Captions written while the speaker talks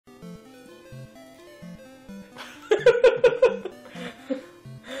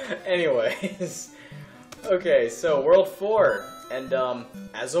Anyways, okay, so World 4, and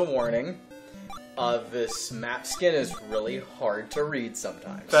as a warning, this map skin is really hard to read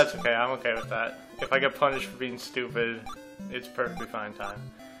sometimes. That's okay, I'm okay with that. If I get punished for being stupid, it's perfectly fine time.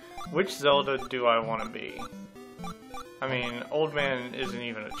 Which Zelda do I want to be? I mean, Old Man isn't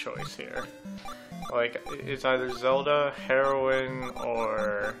even a choice here. Like, it's either Zelda, Heroine,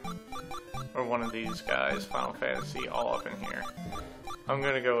 or one of these guys, Final Fantasy, all up in here. I'm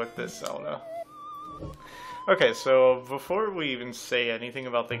gonna go with this Zelda. Okay, so before we even say anything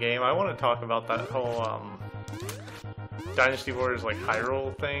about the game, I want to talk about that whole Dynasty Warriors like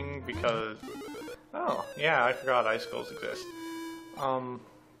Hyrule thing, because oh yeah, I forgot Icicles exist.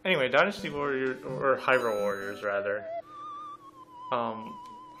 Anyway, Dynasty Warriors, or Hyrule Warriors rather,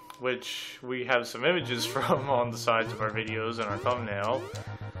 which we have some images from on the sides of our videos and our thumbnail,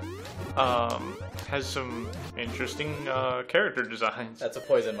 has some interesting character designs. That's a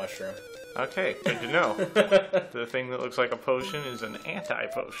poison mushroom. Okay, good to know. The thing that looks like a potion is an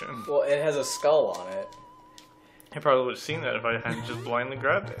anti-potion. Well, it has a skull on it. I probably would have seen that if I hadn't just blindly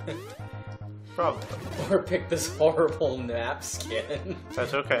grabbed it. Probably. Or pick this horrible nap skin.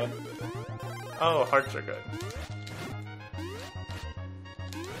 That's okay. Oh, hearts are good.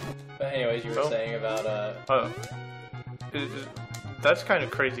 But anyways, you were saying about, that's kind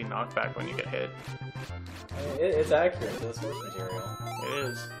of crazy knockback when you get hit. I mean, it's accurate to the source material. It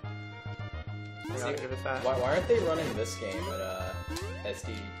is. See, give it that. Why aren't they running this game at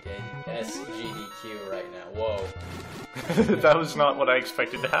SGDQ right now? Whoa. That was not what I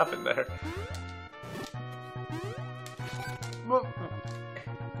expected to happen there.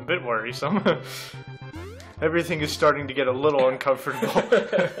 A bit worrisome. Everything is starting to get a little uncomfortable.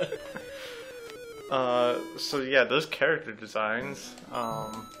 So yeah, those character designs,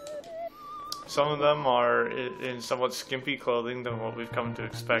 some of them are in somewhat skimpy clothing than what we've come to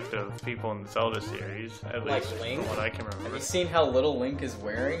expect of people in the Zelda series, at like least Link? from what I can remember. Have you seen how little Link is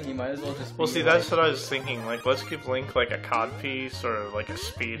wearing? He might as well just be, well, see, that's what I was thinking. Like, let's give Link like a codpiece or like a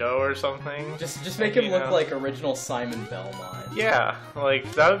Speedo or something. Just make him look like original Simon Belmont. Yeah, like,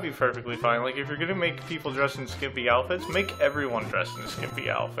 that would be perfectly fine. Like, if you're gonna make people dress in skimpy outfits, make everyone dress in a skimpy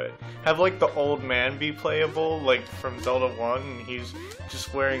outfit. Have, like, the old man be playable, like, from Zelda 1, and he's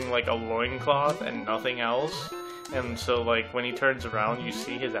just wearing, like, a loincloth and nothing else. And so, like, when he turns around, you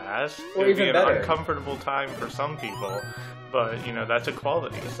see his ass. Or it would even be an better. uncomfortable time for some people. But, you know, that's a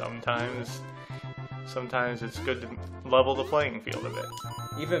quality. Sometimes it's good to level the playing field a bit.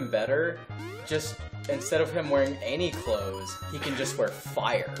 Even better, just instead of him wearing any clothes, he can just wear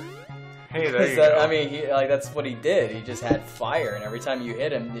fire. Hey, there you go. I mean, that's what he did. He just had fire, and every time you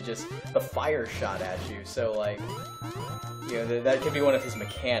hit him, the fire shot at you. So, like, you know, that could be one of his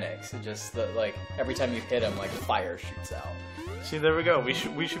mechanics. It just, like, every time you hit him, like, fire shoots out. See, there we go. We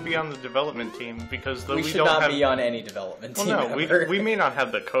should be on the development team, because though we we should don't not have... be on any development team. Well, no, ever. we may not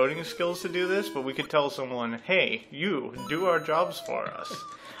have the coding skills to do this, but we could tell someone, hey, you, do our jobs for us.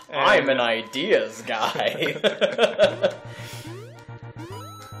 And... I'm an ideas guy.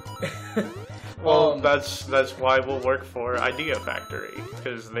 Well, that's why we'll work for Idea Factory,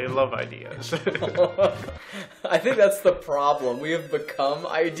 because they love ideas. I think that's the problem. We have become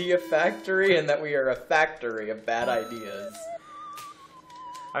Idea Factory, and that we are a factory of bad ideas.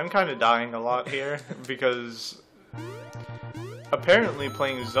 I'm kind of dying a lot here, because apparently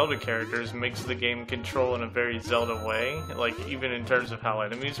playing Zelda characters makes the game control in a very Zelda way, like even in terms of how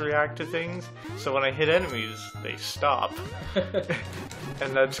enemies react to things. So when I hit enemies, they stop.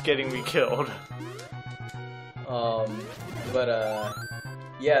 And that's getting me killed.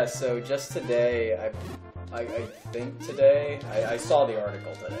 Yeah, so just today, I think today, I saw the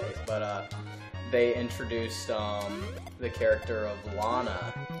article today, but, they introduced, the character of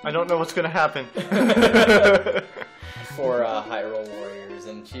Lana. I don't know what's gonna happen. For, Hyrule Warriors,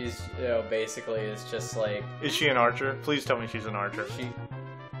 and she's, you know, basically is just like... Is she an archer? Please tell me she's an archer.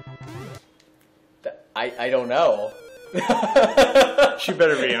 I don't know. She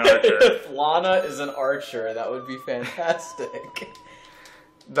better be an archer. If Lana is an archer, that would be fantastic.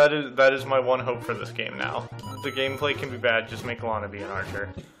 That is my one hope for this game now. The gameplay can be bad, just make Lana be an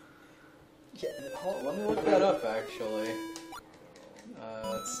archer. Yeah, let me look that up, actually.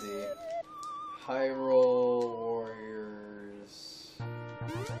 Let's see. Hyrule Warriors...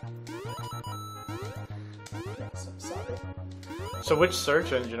 So which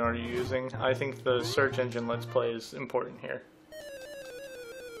search engine are you using? I think the search engine Let's Play is important here.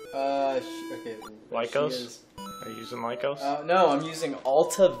 Okay. Lycos? Are you using Lycos? No, I'm using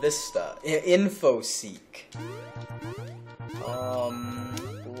Alta Vista. InfoSeek.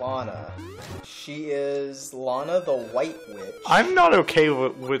 Lana. She is Lana the White Witch. I'm not okay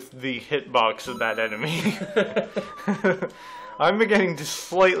with the hitbox of that enemy. I'm beginning to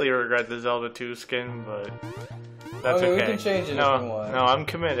slightly regret the Zelda 2 skin, but that's okay. We can change it if you want. No, I'm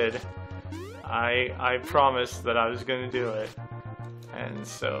committed. I promised that I was going to do it, and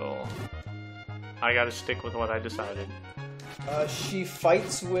so I got to stick with what I decided. She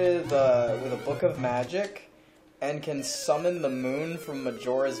fights with a Book of Magic and can summon the moon from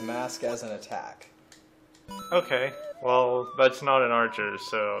Majora's Mask as an attack. Okay, well, that's not an archer,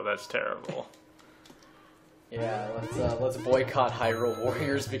 so that's terrible. Yeah, let's boycott Hyrule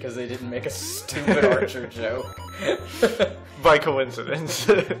Warriors because they didn't make a stupid archer joke. By coincidence.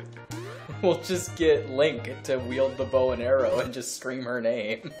 We'll just get Link to wield the bow and arrow and just scream her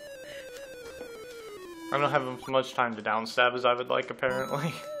name. I don't have as much time to downstab as I would like,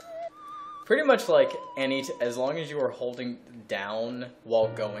 apparently. Pretty much like as long as you are holding down while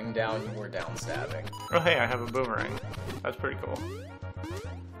going down, you were downstabbing. Oh hey, I have a boomerang. That's pretty cool.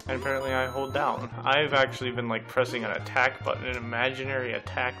 And apparently I hold down. I've actually been like pressing an attack button, an imaginary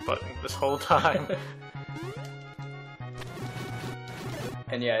attack button this whole time.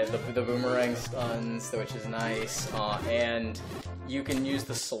 And yeah, the boomerang stuns, which is nice, and you can use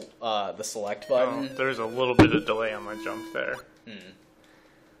the select button. Oh, there's a little bit of delay on my jump there.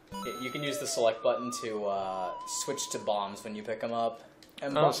 You can use the select button to switch to bombs when you pick them up.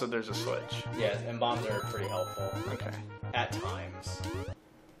 And so there's a switch. Yeah, and bombs are pretty helpful. Okay. At times.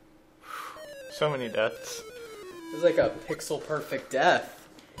 So many deaths. It's like a pixel-perfect death.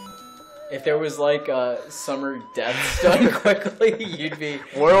 If there was like summer deaths done quickly, you'd be...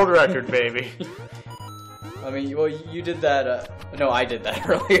 World record, baby. I mean, well, you did that, no, I did that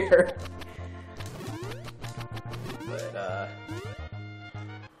earlier. But,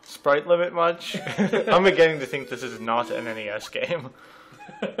 Sprite limit much? I'm beginning to think this is not an NES game.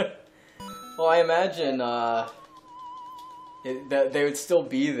 Well, I imagine, that they would still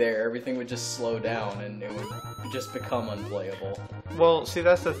be there, everything would just slow down, and it would just become unplayable. Well, see,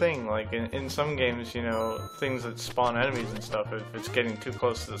 that's the thing, like, in some games, you know, things that spawn enemies and stuff, if it's getting too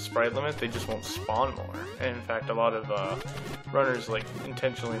close to the sprite limit, they just won't spawn more. And in fact, a lot of, runners, like,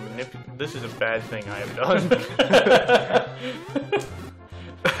 intentionally manipulate... This is a bad thing I have done.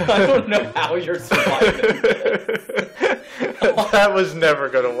 I don't know how you're surviving this. That was never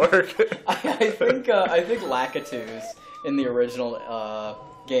gonna work. I think Lakitus in the original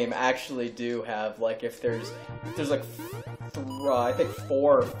game actually do have, like, if there's like I think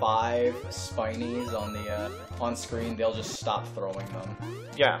 4 or 5 Spinies on the on screen, they'll just stop throwing them.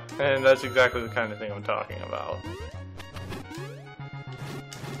 Yeah, and that's exactly the kind of thing I'm talking about.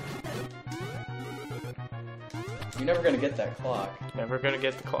 You're never gonna get that clock. Never gonna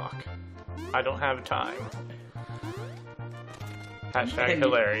get the clock. I don't have time. Hashtag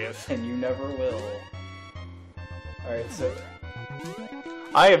hilarious. And you never will. Alright, so...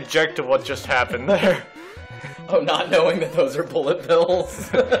 I object to what just happened there. Oh, not knowing that those are bullet bills?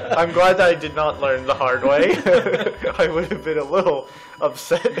 I'm glad that I did not learn the hard way. I would have been a little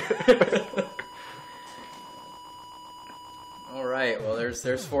upset. Alright, well there's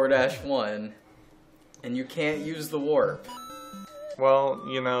 4-1. And you can't use the warp. Well,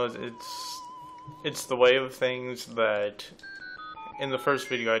 you know, it's the way of things that... In the first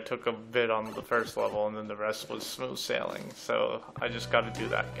video, I took a bit on the first level, and then the rest was smooth sailing, so I just gotta do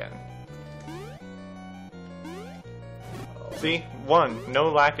that again. See? 1.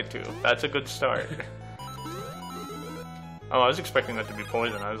 No Lakitu. That's a good start. Oh, I was expecting that to be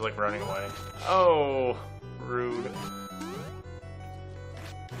poison. I was, like, running away. Oh, rude.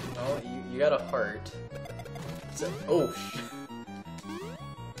 Oh, you got a heart. So, oh,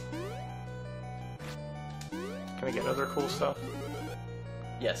 Can I get other cool stuff?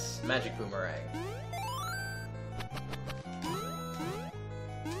 Yes, magic boomerang.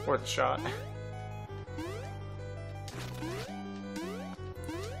 Worth a shot.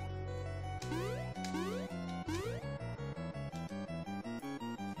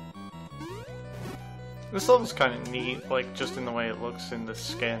 This level's kind of neat, like, just in the way it looks in the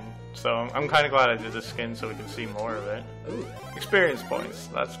skin. So I'm kind of glad I did the skin so we can see more of it. Ooh. Experience points,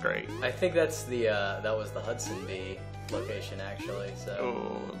 that's great. I think that's the, that was the Hudson Bee location, actually, so...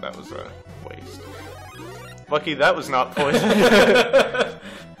 Oh, that was a waste. Lucky that was not poison. I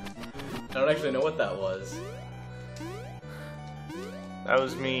don't actually know what that was. That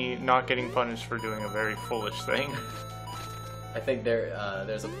was me not getting punished for doing a very foolish thing. I think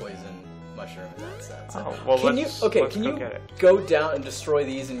there's a poison mushroom in that sense. Oh, well, can you go down and destroy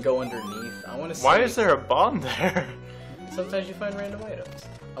these and go underneath? I want to see. Why is there a bomb there? Sometimes you find random items.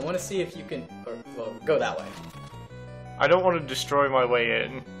 I want to see if you can. Well, go that way. I don't want to destroy my way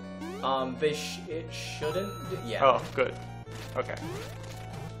in. It shouldn't. Yeah. Oh, good. Okay.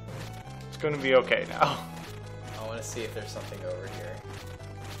 It's gonna be okay now. I want to see if there's something over here.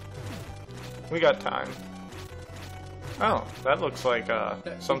 We got time. Oh, that looks like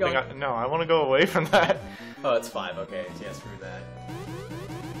something. No, I want to go away from that. Oh, it's 5. Okay, yeah, screw that.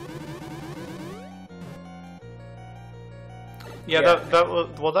 Yeah, that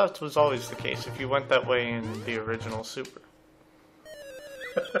was always the case. If you went that way in the original Super.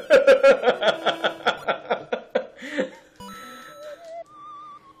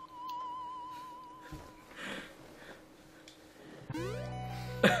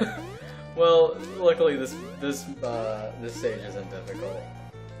 Well, luckily this stage isn't difficult.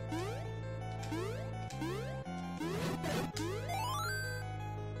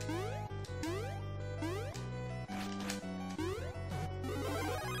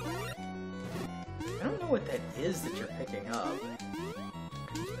 I don't know what that is that you're picking up.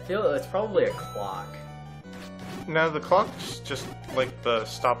 I feel it's probably a clock. No, the clock's just like the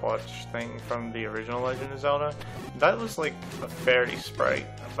stopwatch thing from the original Legend of Zelda. That was like a fairy sprite,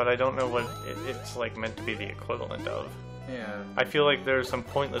 but I don't know what it's like meant to be the equivalent of. Yeah. I feel like there's some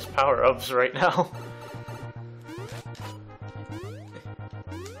pointless power-ups right now.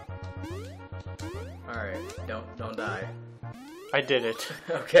 Alright, don't die. I did it.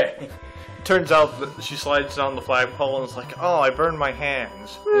 Okay. Turns out that she slides down the flagpole and is like, oh, I burned my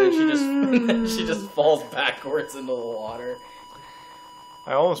hands. And then she just falls backwards into the water.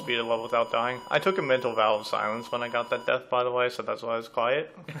 I almost beat a level without dying. I took a mental vow of silence when I got that death, by the way, so that's why I was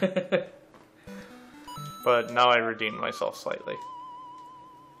quiet. But now I redeemed myself slightly.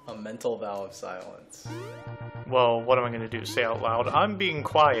 A mental vow of silence. Well, what am I going to do? Say out loud, I'm being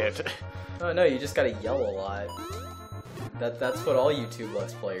quiet. Oh no, you just gotta yell a lot. That's what all YouTube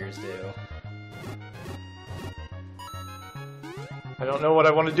Let's Players do. I don't know what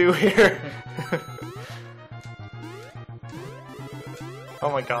I want to do here.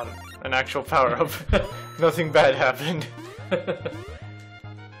 Oh my god, an actual power-up. Nothing bad happened.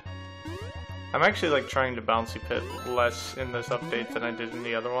 I'm actually like trying to bouncy pit less in this update than I did in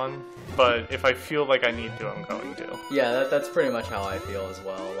the other one, but if I feel like I need to, I'm going to. Yeah, that's pretty much how I feel as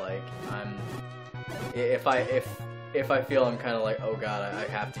well. Like if I feel I'm kind of like, oh god, I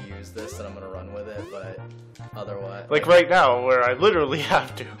have to use this, then I'm gonna run with it. But otherwise, like right now, where I literally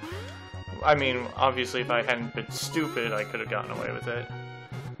have to. I mean, obviously, if I hadn't been stupid, I could have gotten away with it.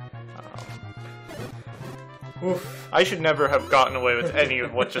 Oof. I should never have gotten away with any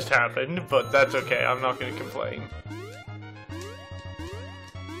of what just happened, but that's okay. I'm not going to complain.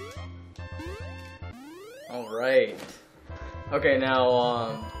 All right. Okay,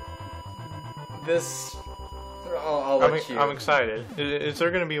 now this. I'll let you. I'm excited. Is there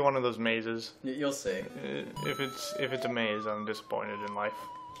going to be one of those mazes? You'll see. If it's a maze, I'm disappointed in life.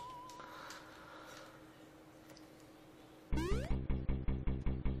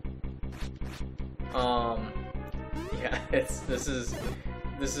 Yeah, this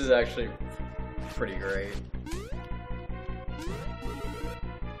is actually pretty great.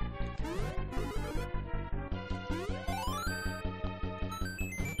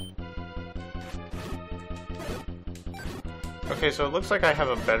 Okay, so it looks like I have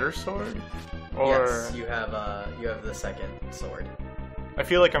a better sword, or yes, you have the second sword. I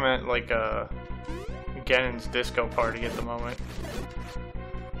feel like I'm at like Ganon's disco party at the moment.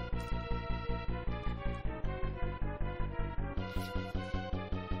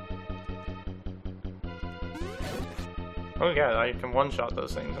 Oh yeah, I can one-shot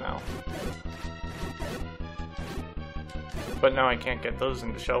those things now. But now I can't get those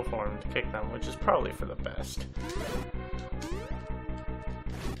into shell form to kick them, which is probably for the best.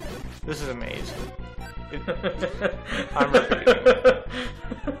 This is a maze. I'm repeating.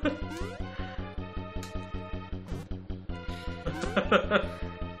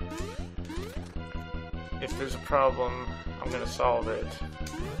 If there's a problem, I'm gonna solve it.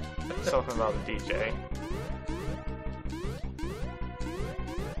 Something about the DJ.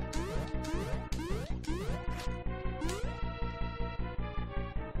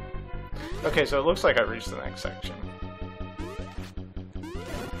 Okay, so it looks like I reached the next section.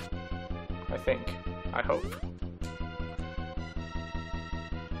 I think. I hope.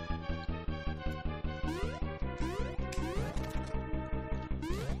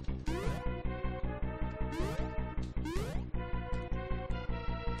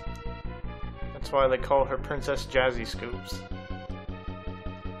 That's why they call her Princess Jazzy Scoops.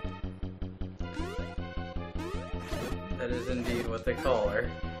 That is indeed what they call her.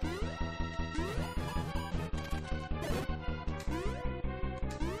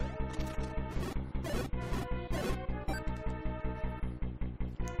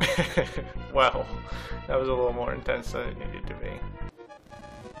 Well, that was a little more intense than it needed to be.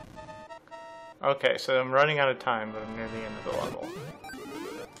 Okay, so I'm running out of time, but I'm near the end of the level.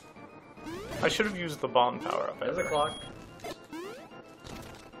 I should have used the bomb power-up. There's a clock.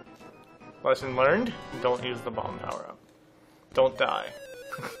 Lesson learned, don't use the bomb power-up. Don't die.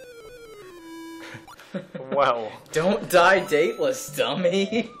 Well. Don't die dateless,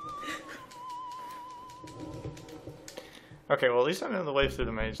 dummy! Okay, well at least I know the way through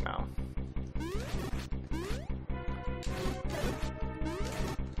the maze now.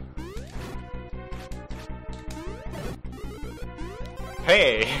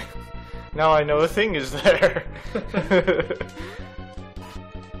 Hey! Now I know a thing is there!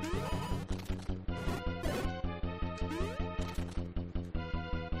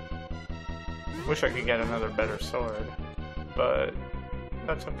 Wish I could get another better sword, but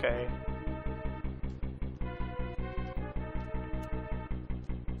that's okay.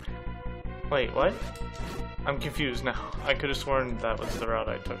 Wait, what? I'm confused now. I could have sworn that was the route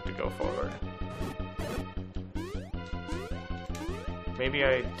I took to go forward. Maybe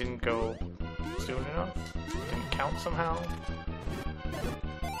I didn't go soon enough? Didn't count somehow?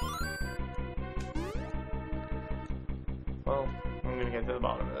 Well, I'm gonna get to the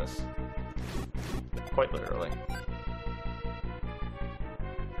bottom of this. Quite literally.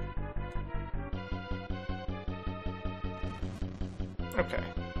 Okay.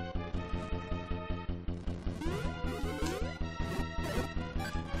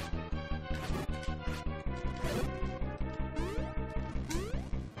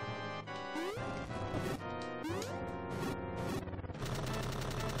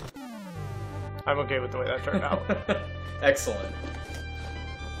 I'm okay with the way that turned out. Excellent.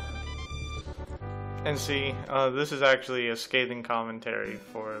 And see, this is actually a scathing commentary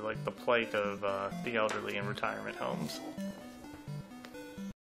for like the plight of the elderly in retirement homes.